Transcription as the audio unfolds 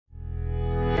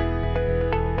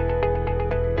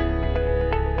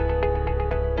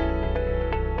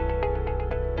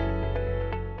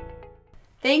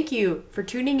Thank you for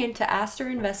tuning into Astor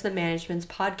Investment Management's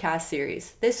podcast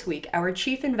series. This week, our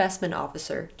Chief Investment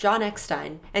Officer, John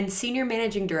Eckstein, and Senior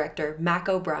Managing Director, Mac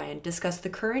O'Brien, discuss the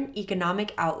current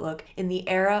economic outlook in the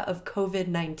era of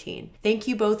COVID-19. Thank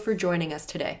you both for joining us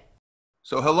today.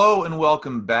 So hello and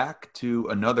welcome back to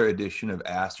another edition of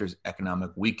Astor's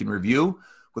Economic Week in Review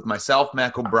with myself,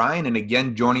 Mac O'Brien. And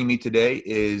again, joining me today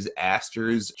is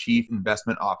Astor's Chief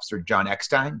Investment Officer, John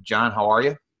Eckstein. John, how are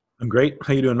you? I'm great.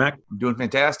 How you doing, Mac? I'm doing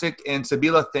fantastic. And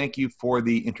Sabila, thank you for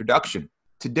the introduction.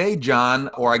 Today, John,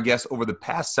 or I guess over the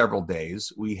past several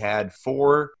days, we had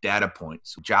 4 data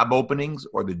points: job openings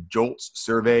or the JOLTS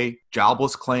survey,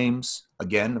 jobless claims,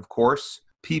 again, of course,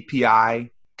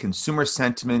 PPI, consumer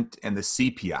sentiment, and the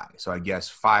CPI. So I guess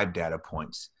 5 data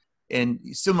points. And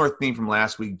similar theme from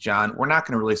last week, John, we're not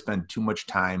going to really spend too much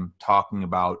time talking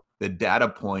about the data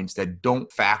points that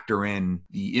don't factor in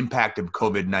the impact of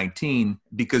COVID-19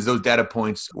 because those data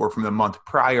points were from the month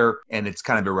prior and it's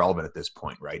kind of irrelevant at this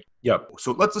point, right? Yep.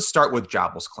 So let's just start with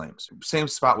jobless claims. Same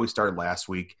spot we started last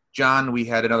week. John, we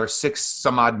had another 6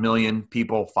 some odd million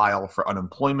people file for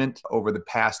unemployment over the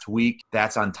past week.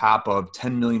 That's on top of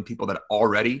 10 million people that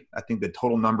already, I think the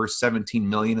total number is 17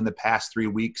 million in the past 3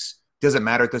 weeks. Does it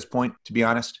matter at this point, to be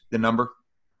honest, the number?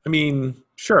 I mean,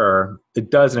 sure, it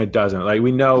does and it doesn't. Like,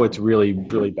 we know it's really,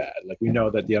 really bad. Like, we know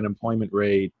that the unemployment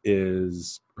rate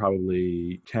is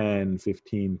probably 10,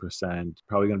 15%,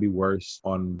 probably going to be worse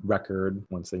on record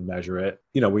once they measure it.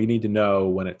 You know, we need to know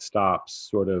when it stops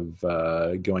sort of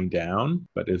going down.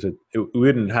 But we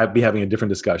wouldn't be having a different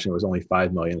discussion. It was only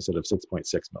 5 million instead of 6.6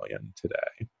 million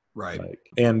today. Right.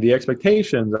 And the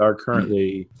expectations are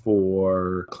currently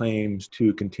for claims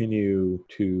to continue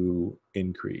to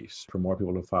increase, for more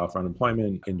people to file for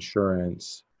unemployment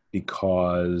insurance,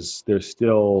 because there's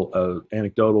still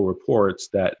anecdotal reports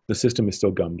that the system is still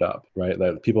gummed up, right?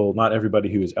 That not everybody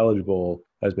who is eligible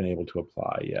has been able to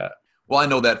apply yet. Well, I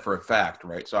know that for a fact,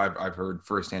 right? So I've heard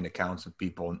firsthand accounts of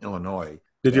people in Illinois.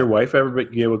 Did your wife ever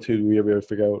be able to, were you able to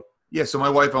figure out? Yeah, so my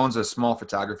wife owns a small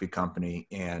photography company,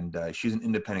 and she's an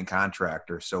independent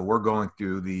contractor. So we're going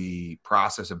through the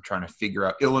process of trying to figure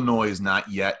out. Illinois is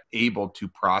not yet able to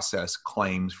process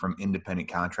claims from independent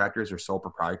contractors or sole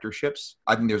proprietorships.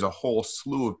 I think there's a whole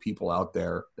slew of people out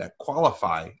there that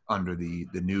qualify under the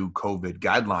new COVID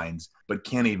guidelines, but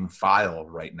can't even file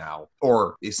right now,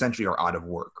 or essentially are out of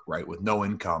work, right, with no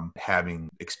income, having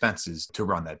expenses to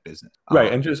run that business.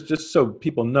 Right, and just so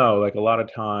people know, like, a lot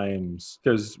of times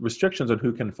there's restrictions on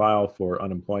who can file for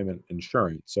unemployment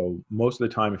insurance. So most of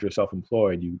the time, if you're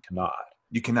self-employed, you cannot.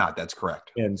 You cannot, that's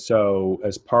correct. And so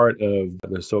as part of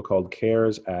the so-called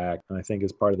CARES Act, and I think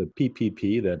as part of the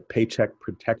PPP, the Paycheck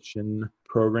Protection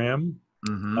Program,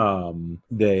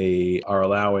 they are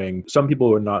allowing some people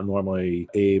who are not normally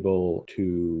able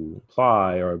to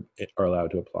apply or are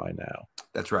allowed to apply now.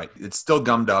 That's right. It's still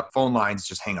gummed up. Phone lines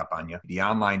just hang up on you. The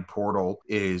online portal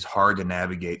is hard to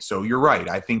navigate. So you're right.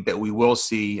 I think that we will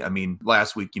see,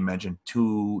 last week you mentioned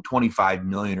 25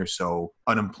 million or so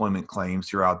unemployment claims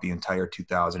throughout the entire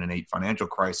 2008 financial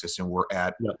crisis. And we're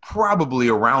at probably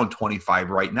around 25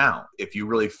 right now. If you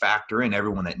really factor in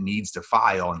everyone that needs to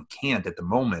file and can't at the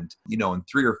moment, in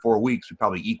 3 or 4 weeks, we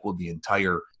probably equaled the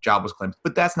entire jobless claims.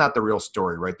 But that's not the real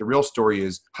story, right? The real story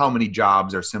is how many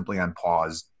jobs are simply on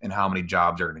pause and how many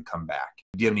jobs are going to come back.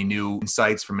 Do you have any new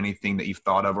insights from anything that you've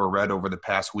thought of or read over the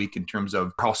past week in terms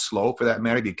of how slow, for that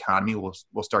matter, the economy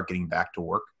will start getting back to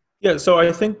work? Yeah, so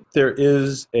I think there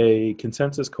is a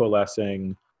consensus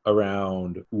coalescing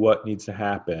around what needs to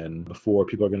happen before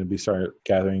people are going to start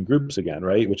gathering groups again,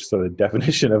 right? Which is sort of the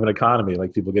definition of an economy,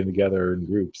 like people getting together in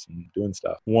groups and doing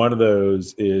stuff. One of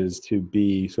those is to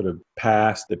be sort of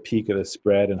past the peak of the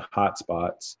spread and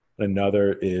hotspots.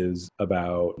 Another is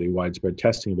about the widespread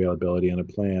testing availability and a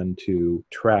plan to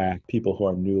track people who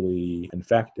are newly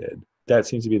infected. That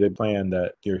seems to be the plan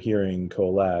that you're hearing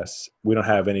coalesce. We don't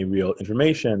have any real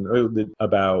information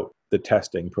about the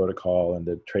testing protocol and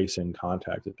the tracing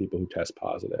contact of people who test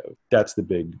positive. That's the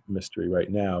big mystery right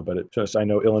now. But I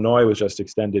know Illinois was just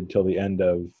extended till the end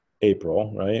of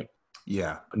April, right?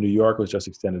 Yeah. New York was just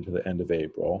extended to the end of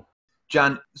April.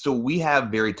 John, so we have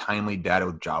very timely data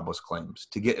with jobless claims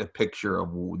to get a picture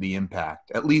of the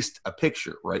impact, at least a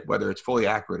picture, right? Whether it's fully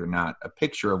accurate or not, a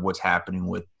picture of what's happening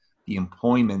with the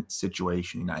employment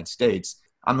situation in the United States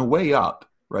on the way up,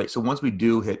 right? So once we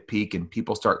do hit peak and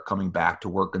people start coming back to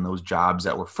work and those jobs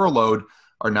that were furloughed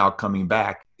are now coming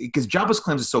back, because jobless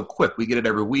claims is so quick. We get it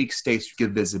every week. States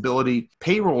give visibility.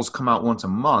 Payrolls come out once a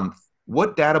month.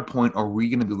 What data point are we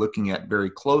going to be looking at very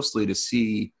closely to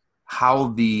see how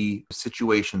the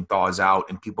situation thaws out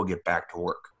and people get back to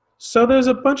work? So there's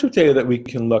a bunch of data that we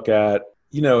can look at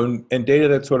And data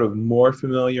that's sort of more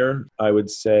familiar, I would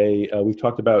say we've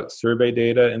talked about survey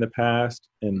data in the past,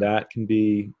 and that can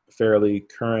be fairly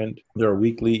current. There are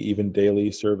weekly, even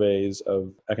daily surveys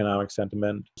of economic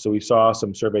sentiment. So we saw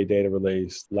some survey data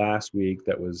released last week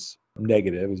that was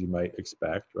negative, as you might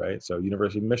expect, right? So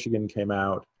University of Michigan came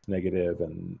out negative,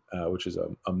 and which is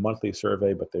a monthly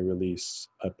survey, but they release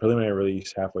a preliminary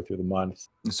release halfway through the month.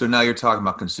 So now you're talking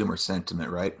about consumer sentiment,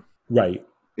 right? Right.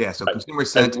 Yeah, so consumer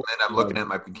sentiment, I'm looking at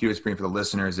my computer screen for the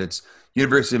listeners. It's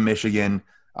University of Michigan.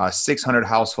 600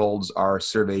 households are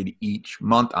surveyed each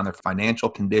month on their financial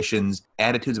conditions,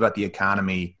 attitudes about the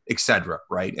economy, etc.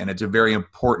 Right? And it's a very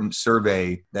important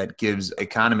survey that gives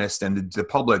economists and the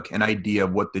public an idea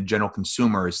of what the general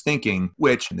consumer is thinking,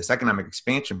 which this economic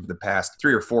expansion for the past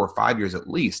 3 or 4 or 5 years at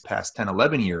least, past 10,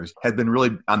 11 years, has been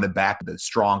really on the back of the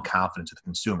strong confidence of the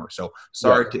consumer. So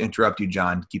sorry to interrupt you,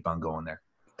 John. Keep on going there.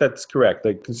 That's correct.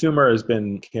 The consumer has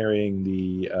been carrying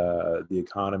the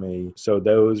economy, so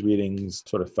those readings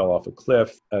sort of fell off a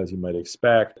cliff, as you might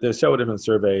expect. There's several different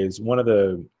surveys. One of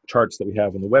the charts that we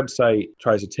have on the website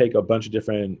tries to take a bunch of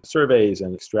different surveys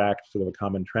and extract sort of a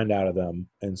common trend out of them.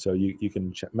 And so you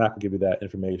can Matt will give you that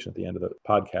information at the end of the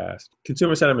podcast.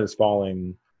 Consumer sentiment is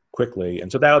falling quickly. And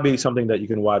so that'll be something that you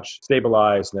can watch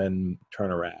stabilize, then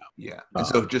turn around. Yeah. And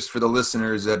so just for the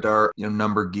listeners that are,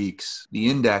 number geeks, the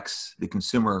index, the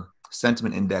consumer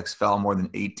sentiment index fell more than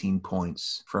 18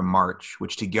 points from March,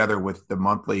 which together with the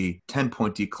monthly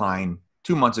 10-point decline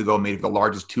 2 months ago made it the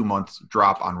largest 2-month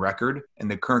drop on record. And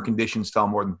the current conditions fell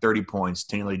more than 30 points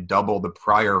to nearly double the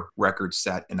prior record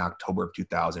set in October of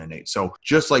 2008. So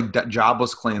just like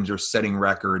jobless claims are setting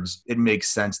records, it makes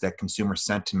sense that consumer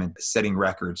sentiment is setting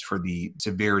records for the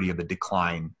severity of the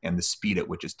decline and the speed at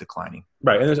which it's declining.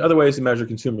 Right. And there's other ways to measure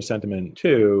consumer sentiment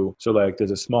too. So like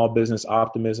there's a small business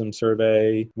optimism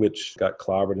survey, which got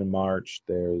clobbered in March.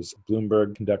 There's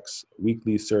Bloomberg conducts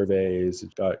weekly surveys.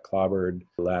 It got clobbered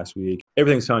last week.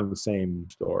 Everything's telling the same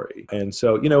story. And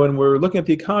so, when we're looking at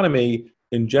the economy,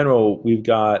 in general, we've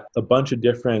got a bunch of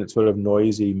different sort of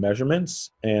noisy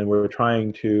measurements, and we're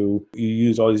trying to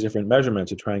use all these different measurements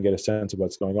to try and get a sense of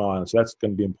what's going on. So that's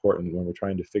going to be important when we're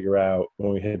trying to figure out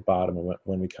when we hit bottom and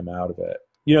when we come out of it.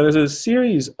 There's a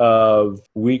series of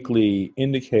weekly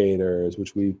indicators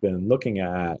which we've been looking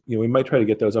at. We might try to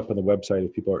get those up on the website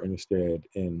if people are interested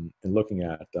in looking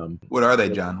at them. What are they,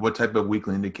 John? What type of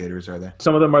weekly indicators are they?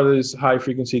 Some of them are these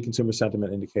high-frequency consumer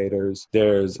sentiment indicators.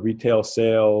 There's retail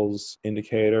sales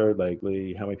indicator, like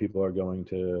how many people are going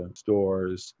to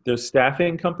stores. There's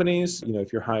staffing companies.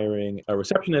 If you're hiring a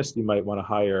receptionist, you might want to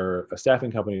hire a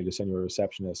staffing company to send you a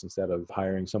receptionist instead of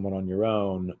hiring someone on your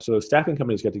own. So staffing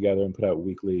companies get together and put out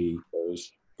weekly those.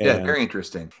 Yeah, very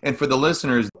interesting. And for the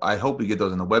listeners, I hope we get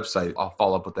those on the website. I'll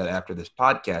follow up with that after this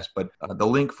podcast. But the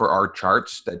link for our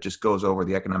charts that just goes over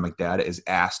the economic data is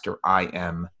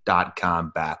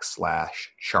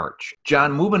astorim.com/charts.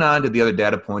 John, moving on to the other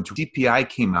data points, CPI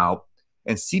came out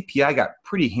and CPI got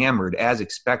pretty hammered as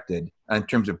expected in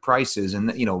terms of prices. And,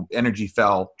 energy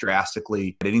fell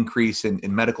drastically. An increase in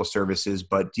medical services.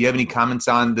 But do you have any comments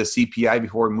on the CPI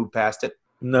before we move past it?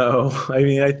 No,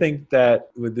 I think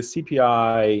that with the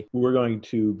CPI, we're going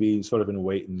to be sort of in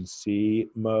wait and see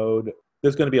mode.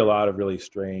 There's going to be a lot of really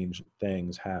strange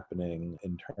things happening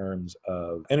in terms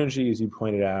of energy, as you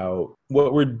pointed out.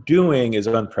 What we're doing is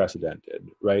unprecedented,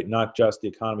 right? Not just the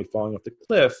economy falling off the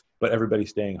cliff, but everybody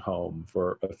staying home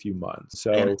for a few months.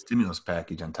 So, and a stimulus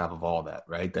package on top of all that,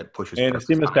 right? That pushes. And a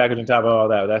stimulus package on top of all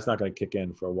that, that's not going to kick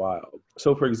in for a while.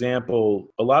 So, for example,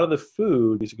 a lot of the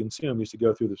food used to consume used to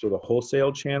go through the sort of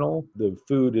wholesale channel. The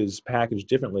food is packaged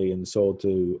differently and sold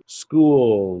to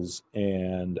schools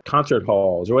and concert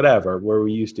halls or whatever, where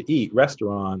we used to eat,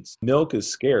 restaurants. Milk is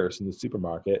scarce in the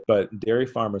supermarket, but dairy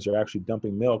farmers are actually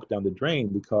dumping milk down the drain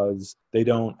because they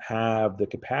don't have the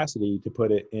capacity to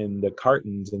put it in the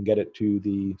cartons and get it to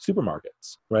the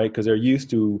supermarkets, right? Because they're used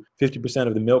to 50%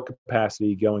 of the milk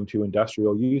capacity going to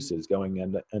industrial uses,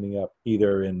 ending up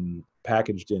either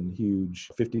packaged in huge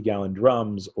 50-gallon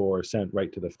drums or sent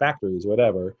right to the factories,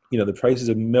 whatever. The prices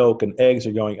of milk and eggs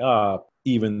are going up,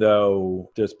 even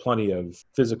though there's plenty of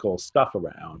physical stuff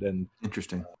around. And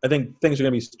interesting. I think things are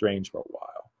going to be strange for a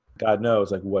while. God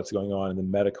knows what's going on in the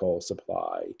medical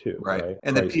supply too. Right.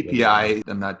 And the PPI,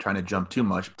 I'm not trying to jump too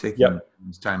much, taking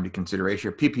time into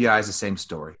consideration. PPI is the same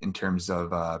story in terms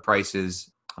of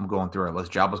prices. I'm going through our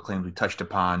list. Jobless claims we touched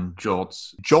upon.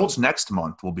 Jolts next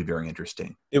month will be very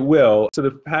interesting. It will. So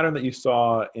the pattern that you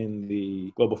saw in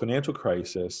the global financial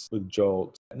crisis with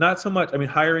Jolts, not so much.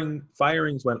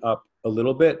 Firings went up a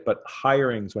little bit, but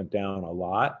hirings went down a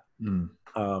lot.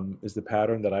 Is the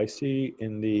pattern that I see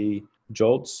in the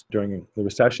jolts during the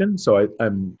recession. So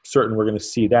I'm certain we're going to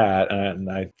see that.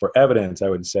 And for evidence, I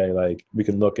would say like we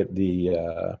can look at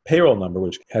the payroll number,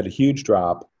 which had a huge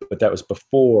drop, but that was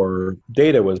before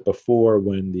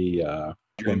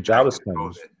when jobless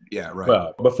claims. Yeah, right.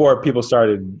 Well, before people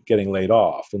started getting laid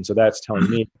off. And so that's telling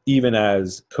me, even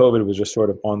as COVID was just sort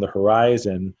of on the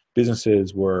horizon,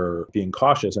 businesses were being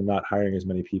cautious and not hiring as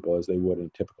many people as they would in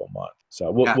a typical month.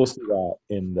 So we'll see that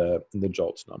in the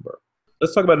JOLTS number.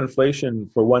 Let's talk about inflation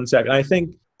for 1 second. I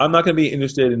think I'm not going to be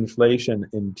interested in inflation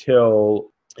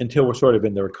until we're sort of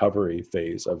in the recovery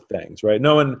phase of things, right?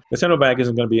 The central bank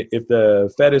isn't going to be, if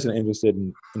the Fed isn't interested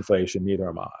in inflation, neither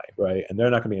am I, right? And they're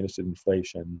not going to be interested in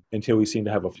inflation until we seem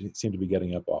to be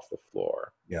getting up off the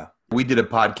floor. Yeah. We did a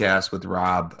podcast with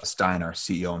Rob Stein, our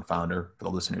CEO and founder, for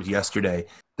the listeners yesterday,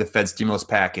 the Fed stimulus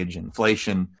package,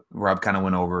 inflation. Rob kind of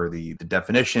went over the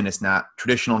definition. It's not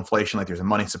traditional inflation, like there's a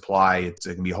money supply. It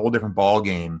can be a whole different ball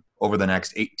game over the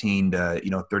next 18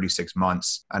 to 36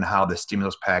 months on how the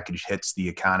stimulus package hits the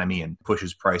economy and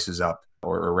pushes prices up,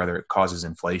 or rather it causes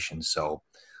inflation. So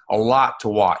a lot to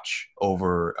watch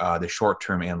over the short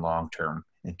term and long term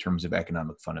in terms of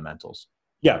economic fundamentals.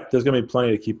 Yeah, there's going to be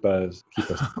plenty to keep us.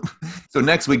 So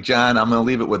next week, John, I'm going to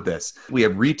leave it with this. We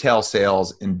have retail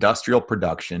sales, industrial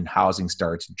production, housing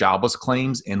starts, jobless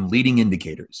claims, and leading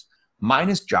indicators.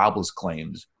 Minus jobless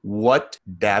claims, what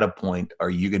data point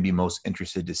are you going to be most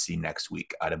interested to see next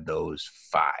week out of those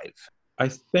 5? I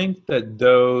think that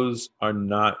those are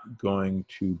not going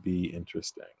to be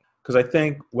interesting, because I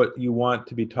think what you want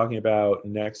to be talking about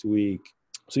next week.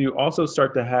 So you're going to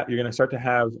start to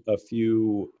have a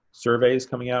few surveys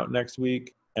coming out next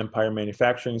week, Empire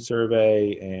Manufacturing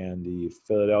Survey and the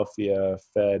Philadelphia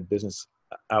Fed Business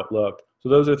Outlook. So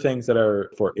those are things that are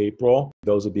for April.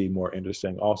 Those will be more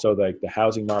interesting. Also, like the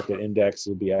housing market index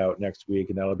will be out next week,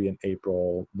 and that'll be an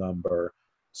April number.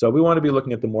 So we want to be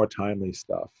looking at the more timely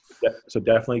stuff. So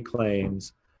definitely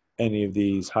claims, any of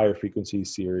these higher frequency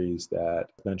series that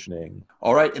I'm mentioning.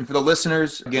 All right. And for the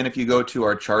listeners, again, if you go to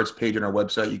our charts page on our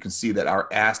website, you can see that our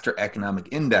Astor Economic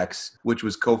Index, which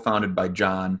was co-founded by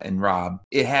John and Rob,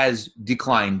 it has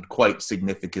declined quite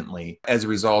significantly as a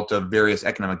result of various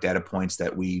economic data points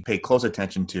that we pay close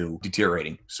attention to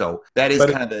deteriorating. So that is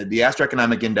kind of the Astor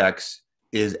Economic Index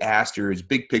is Astor's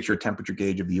big picture temperature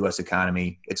gauge of the U.S.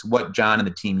 economy. It's what John and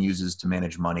the team uses to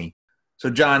manage money. So,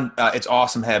 John, it's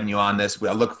awesome having you on this.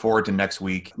 I look forward to next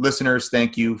week. Listeners,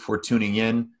 thank you for tuning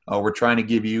in. We're trying to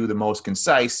give you the most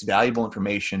concise, valuable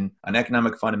information on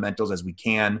economic fundamentals as we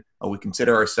can. We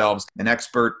consider ourselves an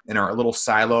expert in our little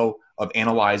silo of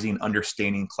analyzing,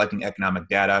 understanding, collecting economic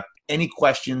data. Any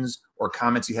questions or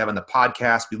comments you have on the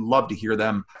podcast, we'd love to hear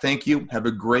them. Thank you. Have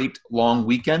a great long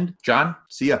weekend. John,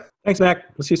 see ya. Thanks, Mac.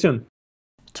 We'll see you soon.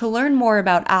 To learn more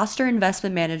about Astor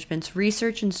Investment Management's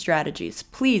research and strategies,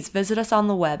 please visit us on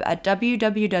the web at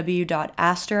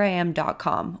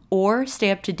www.astorim.com or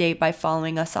stay up to date by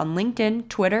following us on LinkedIn,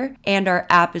 Twitter, and our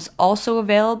app is also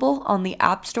available on the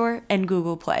App Store and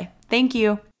Google Play. Thank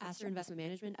you. Astor Investment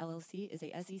Management, LLC is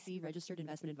a SEC-registered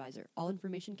investment advisor. All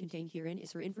information contained herein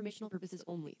is for informational purposes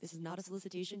only. This is not a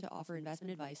solicitation to offer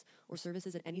investment advice or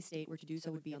services in any state where to do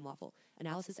so would be unlawful.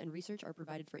 Analysis and research are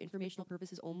provided for informational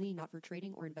purposes only, not for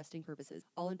trading or investing purposes.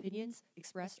 All opinions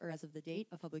expressed are as of the date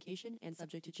of publication and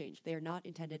subject to change. They are not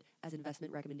intended as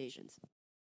investment recommendations.